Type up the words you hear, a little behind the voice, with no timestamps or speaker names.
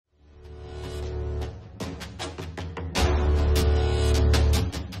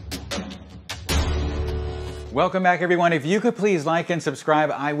Welcome back, everyone. If you could please like and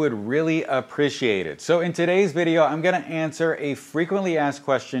subscribe, I would really appreciate it. So in today's video, I'm going to answer a frequently asked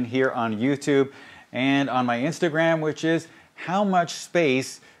question here on YouTube and on my Instagram, which is how much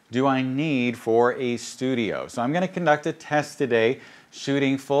space do I need for a studio? So I'm going to conduct a test today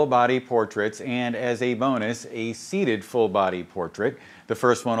shooting full body portraits, and as a bonus, a seated full body portrait. The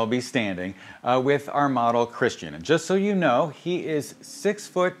first one will be standing with our model Christian. And just so you know, he is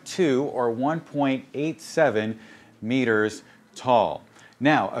 6'2" or 1.87 meters tall.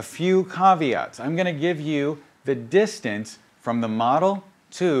 Now, a few caveats. I'm going to give you the distance from the model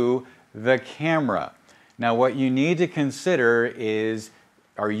to the camera. Now, what you need to consider is,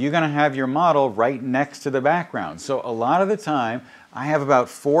 are you going to have your model right next to the background? So a lot of the time, I have about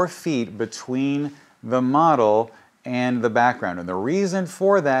 4 feet between the model and the background. And the reason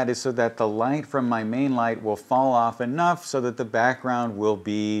for that is so that the light from my main light will fall off enough so that the background will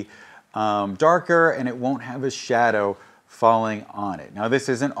be darker and it won't have a shadow falling on it. Now, this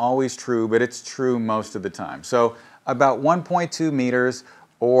isn't always true, but it's true most of the time. So about 1.2 meters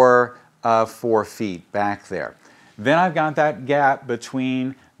or 4 feet back there. Then I've got that gap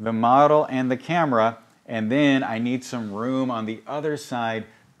between the model and the camera, and then I need some room on the other side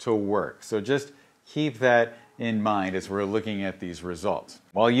to work. So just keep that in mind as we're looking at these results.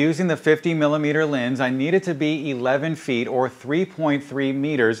 While using the 50mm lens, I needed to be 11 feet or 3.3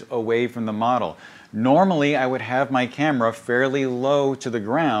 meters away from the model. Normally, I would have my camera fairly low to the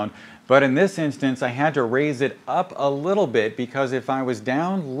ground, but in this instance, I had to raise it up a little bit because if I was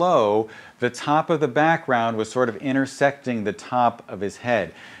down low, the top of the background was sort of intersecting the top of his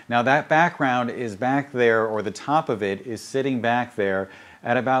head. Now that background is back there, or the top of it is sitting back there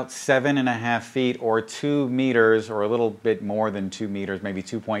at about 7.5 feet or 2 meters, or a little bit more than 2 meters, maybe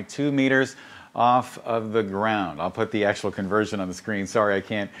 2.2 meters off of the ground. I'll put the actual conversion on the screen. Sorry, I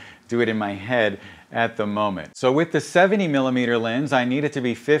can't do it in my head at the moment. So with the 70mm lens, I needed to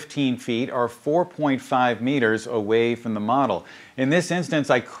be 15 feet or 4.5 meters away from the model. In this instance,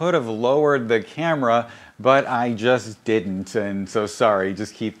 I could have lowered the camera, but I just didn't, and so sorry,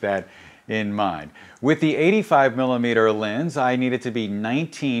 just keep that in mind. With the 85mm lens, I needed to be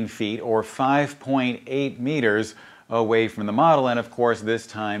 19 feet or 5.8 meters away from the model, and of course this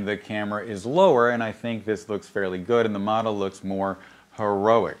time the camera is lower, and I think this looks fairly good and the model looks more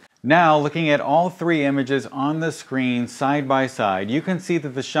heroic. Now, looking at all 3 images on the screen side by side, you can see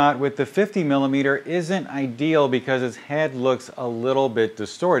that the shot with the 50mm isn't ideal because his head looks a little bit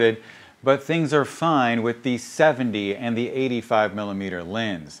distorted, but things are fine with the 70 and the 85mm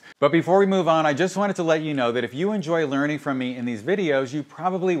lens. But before we move on, I just wanted to let you know that if you enjoy learning from me in these videos, you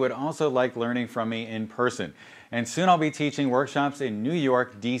probably would also like learning from me in person. And soon I'll be teaching workshops in New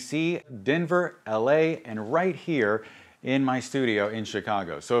York, DC, Denver, LA, and right here in my studio in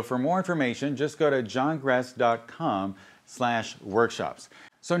Chicago. So for more information, just go to johngress.com/workshops.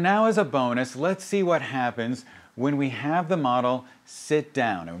 So now, as a bonus, let's see what happens when we have the model sit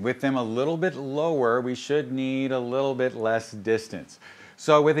down. And with them a little bit lower, we should need a little bit less distance.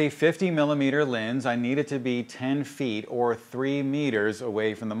 So with a 50mm lens, I needed to be 10 feet or 3 meters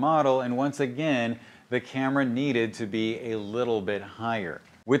away from the model, and once again, the camera needed to be a little bit higher.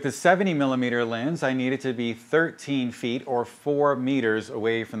 With the 70mm lens, I needed to be 13 feet or 4 meters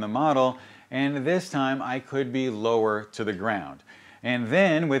away from the model, and this time I could be lower to the ground. And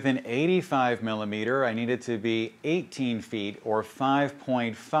then with an 85mm, I needed to be 18 feet or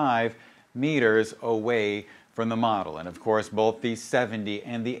 5.5 meters away from the model. And of course, both the 70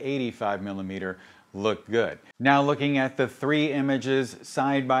 and the 85mm look good. Now, looking at the 3 images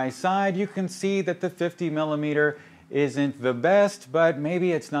side by side, you can see that the 50mm isn't the best, but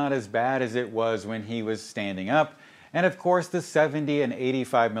maybe it's not as bad as it was when he was standing up. And of course, the 70 and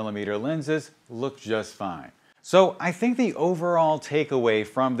 85mm lenses look just fine. So I think the overall takeaway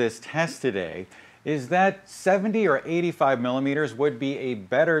from this test today is that 70 or 85mm would be a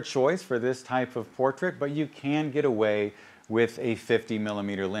better choice for this type of portrait, but you can get away with a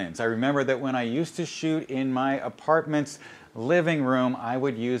 50mm lens. I remember that when I used to shoot in my apartment's living room, I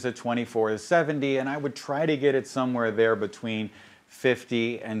would use a 24-70, and I would try to get it somewhere there between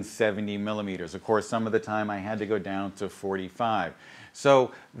 50 and 70mm. Of course, some of the time I had to go down to 45.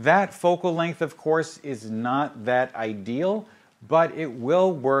 So that focal length, of course, is not that ideal, but it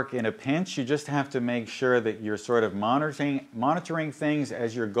will work in a pinch. You just have to make sure that you're sort of monitoring things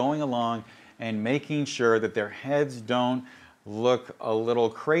as you're going along and making sure that their heads don't look a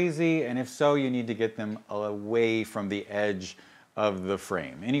little crazy, and if so, you need to get them away from the edge of the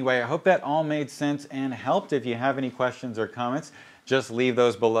frame. Anyway, I hope that all made sense and helped. If you have any questions or comments, just leave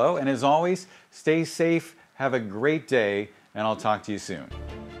those below. And as always, stay safe, have a great day, and I'll talk to you soon.